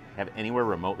kid have anywhere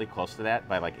remotely close to that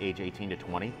by like age 18 to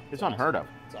 20 is unheard of.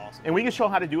 It's awesome. And we can show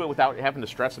how to do it without having to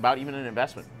stress about even an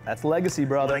investment. That's legacy,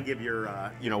 brother. I want to give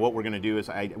your, you know, what we're going to do is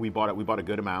we bought a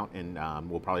good amount, and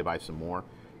we'll probably buy some more.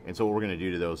 And so what we're going to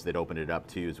do to those that open it up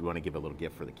too is we want to give a little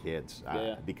gift for the kids,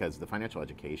 because the financial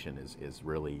education is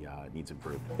really needs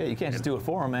improved. Yeah, you can't just do it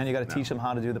for them, man. You got to teach them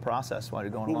how to do the process while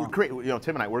you're going along. You know,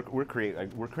 Tim and I, we're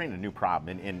creating a new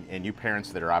problem, and you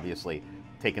parents that are obviously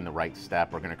taking the right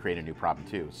step are going to create a new problem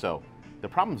too. So the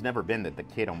problem's never been that the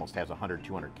kid almost has 100,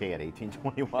 200K at 18,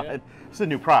 21. It's a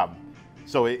new problem.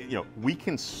 So you know, we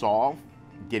can solve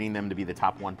getting them to be the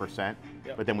top 1%,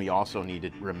 but then we also need to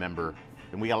remember.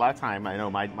 And we got a lot of time. I know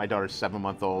my daughter's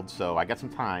 7-month-old, so I got some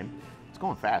time. It's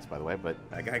going fast, by the way, but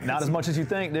I got not as much as you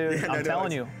think, dude. I'm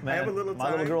telling you, man. I have a little time.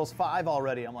 My little girl's 5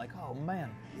 already. I'm like, oh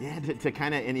man. Yeah, to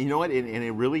kind of, and you know what? And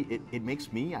it really it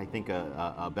makes me, I think,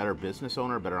 a better business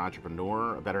owner, a better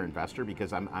entrepreneur, a better investor,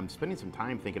 because I'm spending some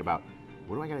time thinking about,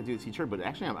 what do I got to do to teach her? But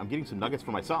actually, I'm getting some nuggets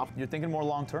for myself. You're thinking more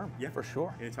long term, for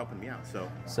sure. And it's helping me out.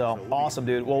 So awesome,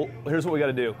 dude. Well, here's what we got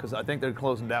to do, because I think they're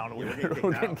closing down. We're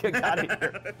getting kicked out of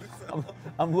here.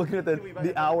 I'm looking at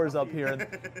the hours up here, and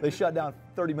they shut down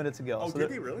 30 minutes ago. Oh, so did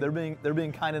they really? They're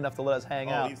being kind enough to let us hang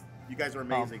out. You guys are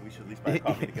amazing. We should at least buy a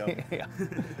coffee to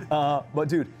go. But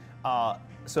dude.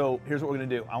 So here's what we're gonna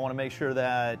do. I want to make sure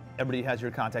that everybody has your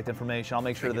contact information. I'll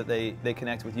make sure that they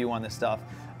connect with you on this stuff.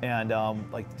 And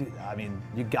like, dude, I mean,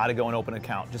 you got to go and open an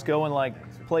account. Just go and like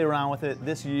play around with it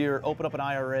this year. Open up an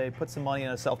IRA, put some money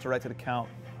in a self-directed account,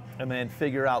 and then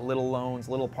figure out little loans,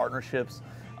 little partnerships,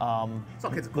 it's all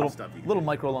kinds of cool stuff. Little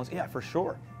micro loans. Yeah, for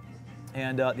sure.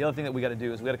 And the other thing that we got to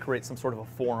do is we got to create some sort of a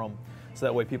forum, so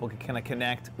that way people can kind of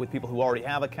connect with people who already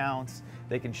have accounts.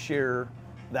 They can share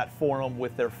that forum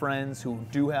with their friends who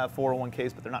do have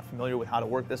 401ks, but they're not familiar with how to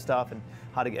work this stuff and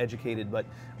how to get educated. But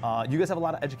you guys have a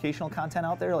lot of educational content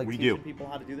out there, like we teaching do. people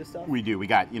how to do this stuff? We do. We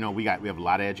have a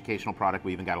lot of educational product.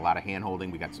 We even got a lot of hand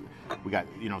holding. We got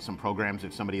some programs.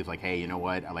 If somebody is like, hey, you know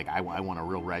what, like I want a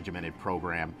real regimented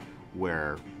program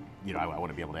where I want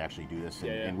to be able to actually do this,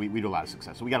 and we do a lot of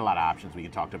success. So we got a lot of options. We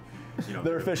can talk to,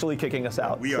 They're officially kicking us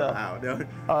out. We are out.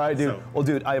 All right, dude. So, well,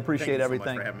 dude, I appreciate everything.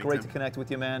 So much for having me, Great Tim. to connect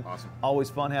with you, man. Awesome. Always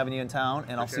fun having you in town,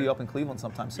 and I'll sure. see you up in Cleveland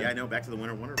sometime soon. Yeah, I know. Back to the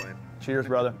winter wonderland. Cheers,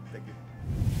 brother. Thank you.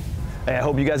 Hey, I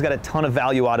hope you guys got a ton of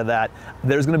value out of that.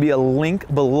 There's going to be a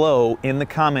link below in the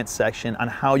comments section on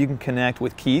how you can connect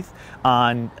with Keith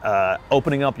on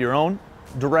opening up your own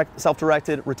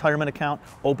self-directed retirement account,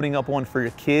 opening up one for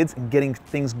your kids and getting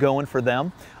things going for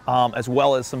them, as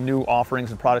well as some new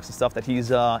offerings and products and stuff that he's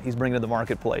bringing to the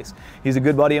marketplace. He's a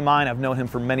good buddy of mine. I've known him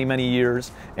for many, many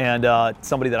years, and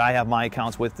somebody that I have my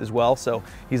accounts with as well. So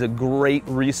he's a great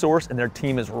resource, and their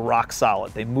team is rock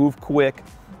solid. They move quick.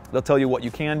 They'll tell you what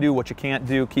you can do, what you can't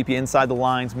do, keep you inside the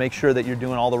lines, make sure that you're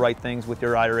doing all the right things with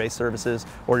your IRA services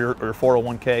or your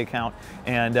 401k account,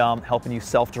 and helping you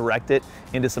self-direct it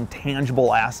into some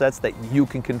tangible assets that you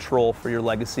can control for your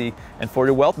legacy and for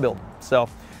your wealth building. So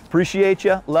appreciate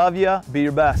you, love you, be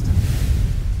your best.